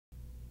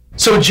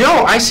So,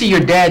 Joe, I see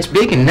your dad's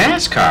big in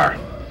NASCAR.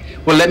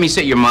 Well, let me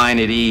set your mind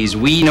at ease.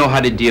 We know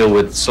how to deal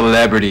with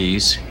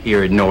celebrities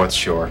here at North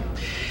Shore.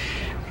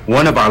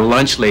 One of our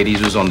lunch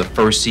ladies was on the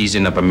first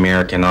season of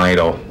American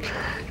Idol.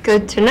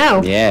 Good to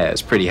know. Yeah,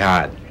 it's pretty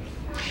hot.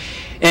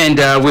 And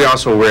we're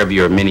also aware of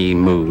your many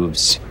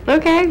moves.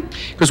 Okay.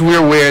 Because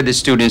we're aware that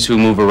students who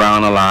move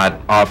around a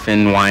lot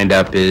often wind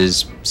up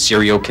as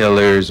serial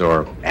killers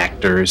or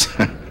actors.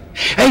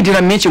 Hey, did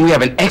I mention we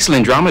have an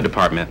excellent drama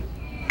department?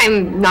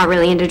 I'm not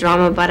really into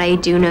drama, but I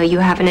do know you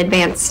have an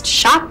advanced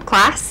shop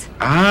class.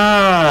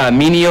 Ah,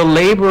 menial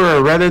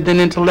laborer rather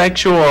than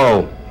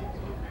intellectual.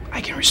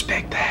 I can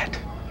respect that.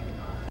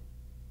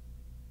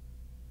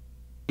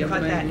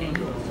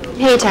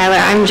 Hey, Tyler,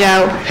 I'm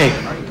Joe. Hey.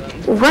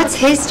 What's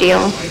his deal?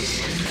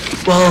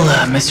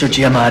 Well, Mr.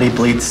 Giamatti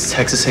bleeds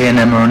Texas A&M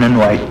maroon and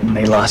white, and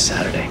they lost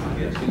Saturday.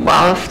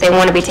 Well, if they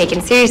want to be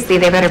taken seriously,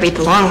 they better beat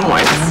the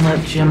Longhorns. Don't let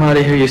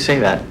Giamatti hear you say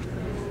that.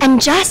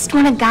 And just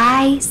when a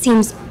guy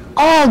seems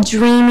all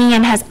dreamy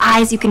and has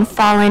eyes you can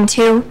fall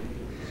into.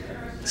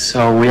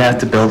 So we have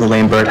to build a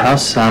lame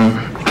birdhouse.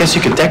 I guess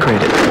you could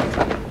decorate it.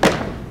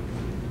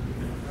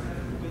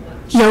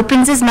 He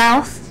opens his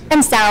mouth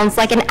and sounds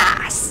like an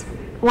ass.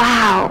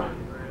 Wow.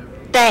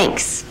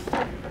 Thanks.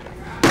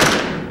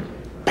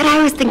 But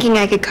I was thinking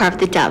I could carve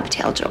the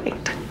dovetail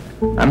joint.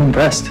 I'm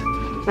impressed.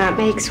 That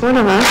makes one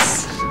of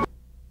us.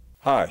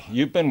 Hi,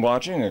 you've been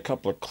watching a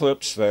couple of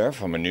clips there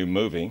from a new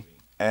movie.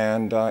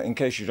 And in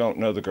case you don't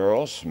know the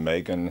girls,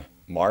 Megan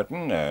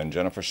Martin and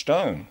Jennifer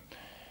Stone,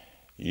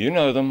 you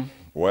know them.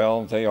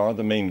 Well, they are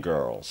the Mean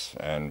Girls.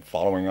 And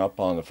following up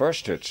on the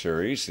first hit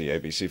series, the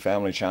ABC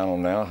Family Channel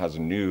now has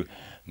a new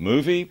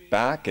movie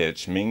back.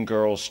 It's Mean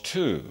Girls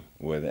 2.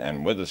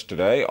 And with us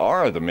today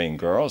are the Mean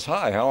Girls.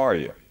 Hi, how are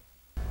you?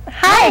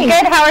 Hi,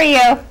 good, how are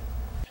you?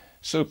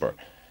 Super,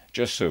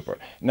 just super.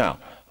 Now,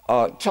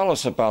 tell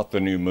us about the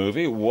new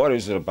movie. What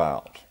is it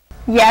about?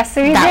 Yes,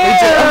 we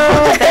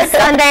do. This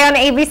Sunday on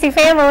ABC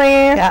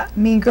Family. Yeah,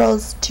 Mean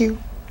Girls 2.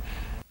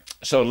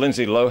 So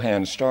Lindsay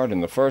Lohan starred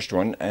in the first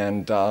one,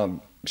 and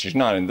she's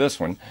not in this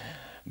one,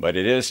 but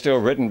it is still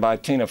written by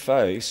Tina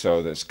Fey,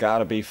 so that's got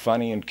to be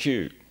funny and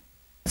cute.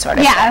 Sort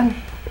of. Yeah.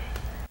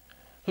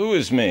 Who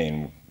is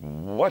mean?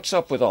 What's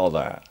up with all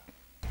that?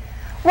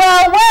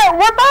 Well,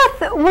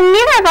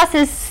 neither of us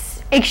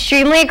is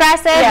extremely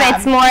aggressive. Yeah.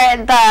 It's more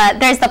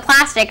there's the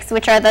Plastics,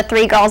 which are the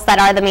three girls that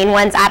are the mean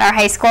ones at our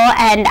high school,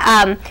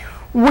 and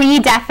we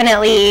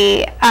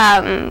definitely,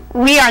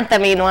 we aren't the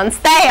mean ones,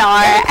 they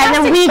are, and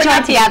then we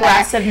join together.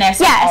 Aggressiveness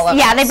they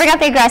bring out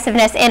the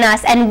aggressiveness in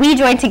us, and we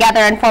join together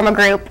and form a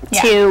group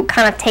to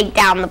kind of take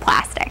down the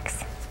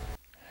Plastics.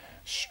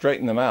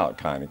 Straighten them out,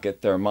 kind of,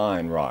 get their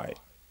mind right.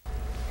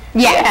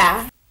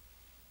 Yeah.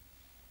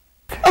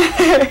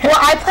 Well,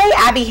 I play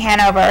Abby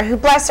Hanover, who,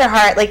 bless her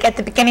heart, like at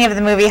the beginning of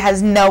the movie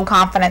has no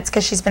confidence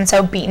because she's been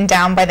so beaten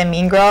down by the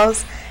Mean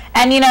Girls.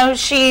 And, you know,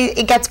 she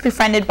gets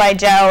befriended by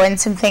Joe and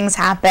some things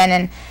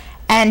happen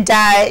and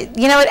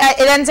you know,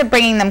 it ends up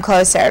bringing them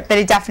closer.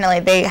 But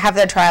they have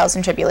their trials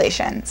and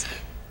tribulations.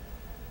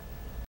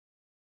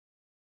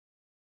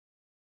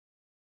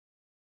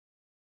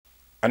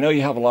 I know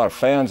you have a lot of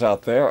fans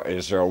out there.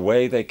 Is there a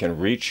way they can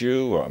reach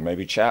you or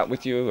maybe chat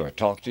with you or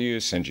talk to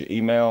you, send you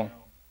email?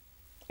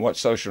 What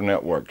social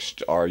networks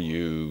are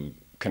you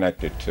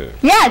connected to?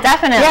 Yeah,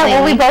 definitely. Yeah,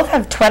 well, we both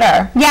have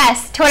Twitter.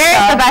 Yes, Twitter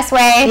is the best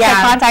way to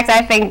contact,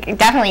 I think,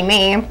 definitely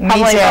me.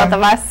 Probably both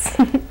of us.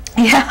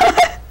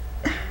 Yeah.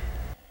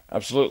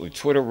 Absolutely.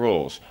 Twitter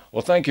rules.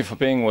 Well, thank you for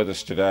being with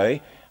us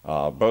today,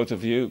 both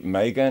of you,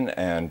 Megan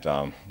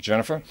and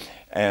Jennifer.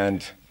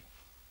 And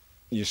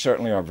you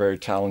certainly are very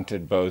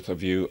talented, both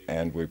of you,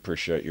 and we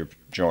appreciate you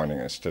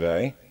joining us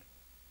today.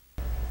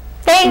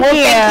 Thank you.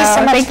 Thank you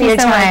so much for your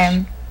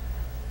time.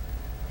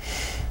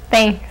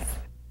 Thanks.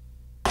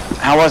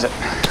 How was it?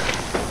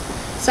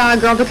 Saw a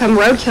girl become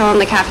roadkill in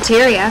the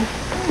cafeteria.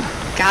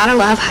 Gotta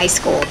love high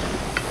school.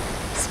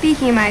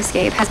 Speaking of my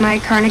escape, has my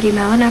Carnegie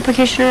Mellon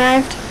application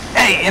arrived?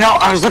 Hey, you know,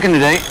 I was looking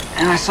today,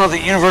 and I saw the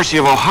University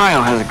of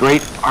Ohio has a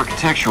great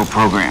architectural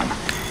program.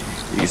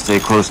 You can stay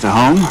close to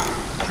home,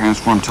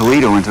 transform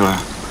Toledo into an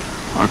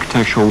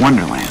architectural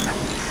wonderland.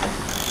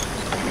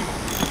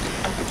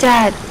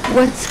 Dad,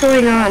 what's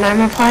going on? I'm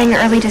applying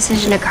early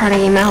decision at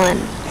Carnegie Mellon.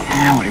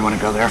 Yeah, what do you want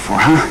to go there for,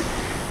 huh?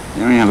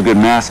 You don't even have a good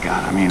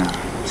mascot. I mean,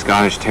 a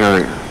Scottish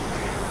Terrier.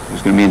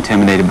 Who's going to be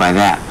intimidated by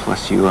that?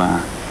 Plus, you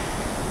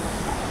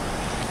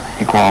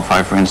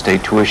qualify for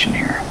in-state tuition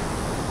here.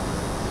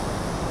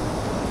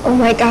 Oh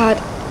my God.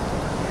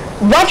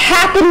 What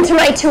happened to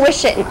my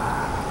tuition?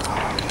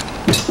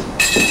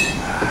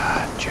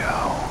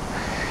 Joe.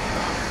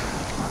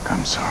 Look,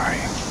 I'm sorry.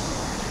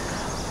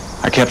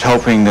 I kept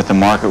hoping that the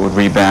market would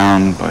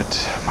rebound,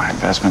 but my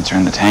investments are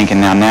in the tank,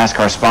 and now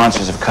NASCAR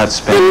sponsors have cut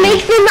spending. Then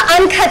make them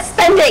uncut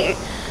spending.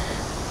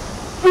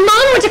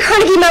 Mom went to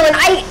Carnegie Mellon.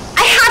 I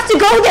have to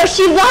go there.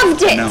 She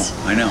loved it.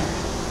 I know.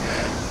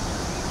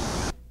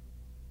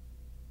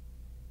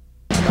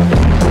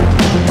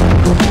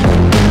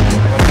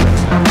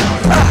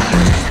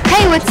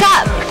 Hey, what's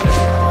up?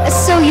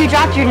 So you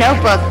dropped your your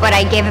notebook, but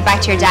I gave it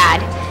back to your dad.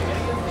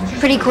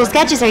 Pretty cool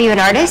sketches. Are you an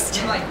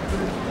artist?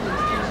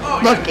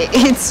 Look,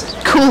 it's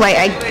cool.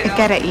 I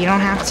get it. You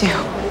don't have to.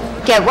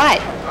 Get what?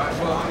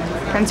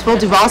 Principal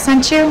Duval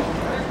sent you?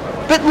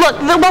 But look,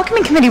 the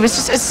welcoming committee was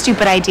just a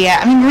stupid idea.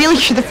 I mean, really,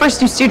 you're the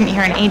first new student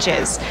here in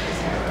ages.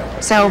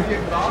 So,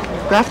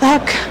 go off the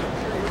hook.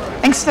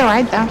 Thanks for the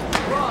ride, though.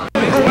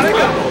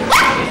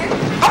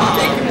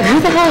 Who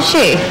the hell is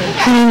she?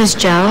 Her name is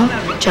Jo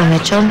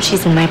Mitchell.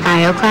 She's in my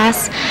bio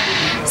class.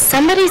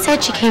 Somebody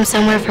said she came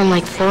somewhere from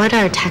like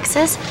Florida or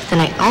Texas. Then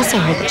I also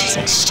heard that she's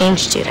an exchange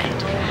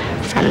student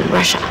from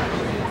Russia.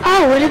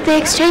 Oh, what did they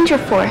exchange her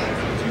for?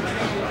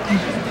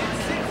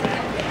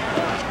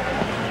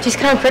 She's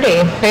kind of pretty,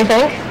 don't you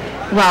think?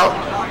 Well,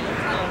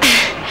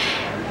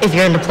 if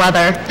you're into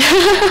pleather.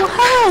 Well,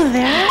 hello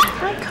there.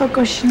 Hi,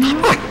 Coco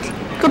Chanel.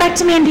 Go back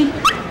to Mandy.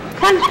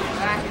 Come on.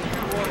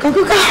 Go,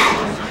 go, go.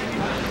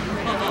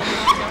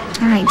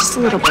 All right, just a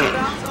little bit.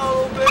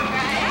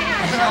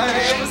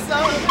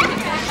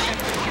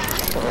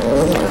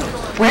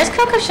 Where's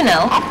Coco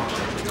Chanel?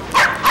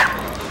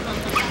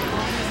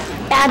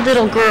 Bad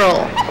little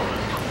girl.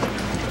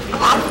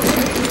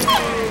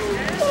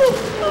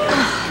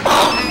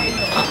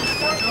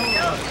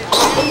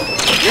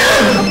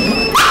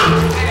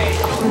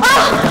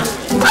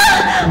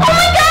 Oh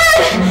my God!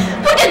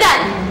 Who did that?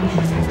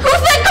 Who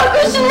said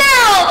Coco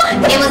Chanel?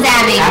 It was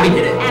Abby. Abby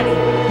did it.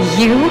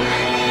 You?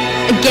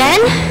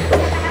 Again?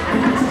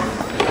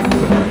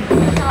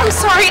 I'm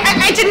sorry.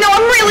 I didn't know.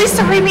 I'm really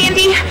sorry,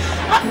 Mandy.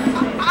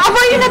 I'll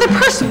buy you another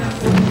purse.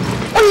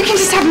 Or you can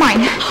just have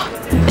mine.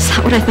 Is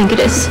that what I think it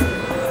is?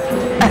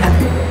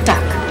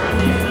 Duck.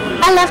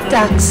 I love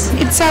ducks.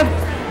 It's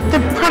the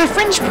Prada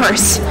Fringe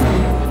purse.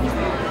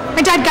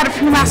 My dad got it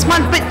for me last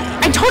month, but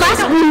I told him.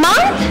 Last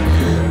month?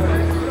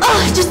 Oh,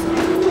 just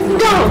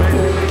go.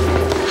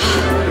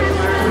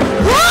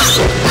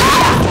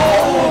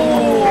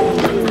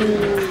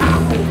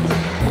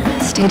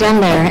 Stay down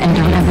there and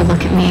don't ever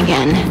look at me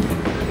again.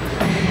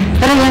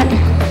 Better yet,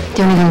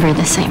 don't even breathe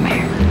the same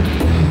air.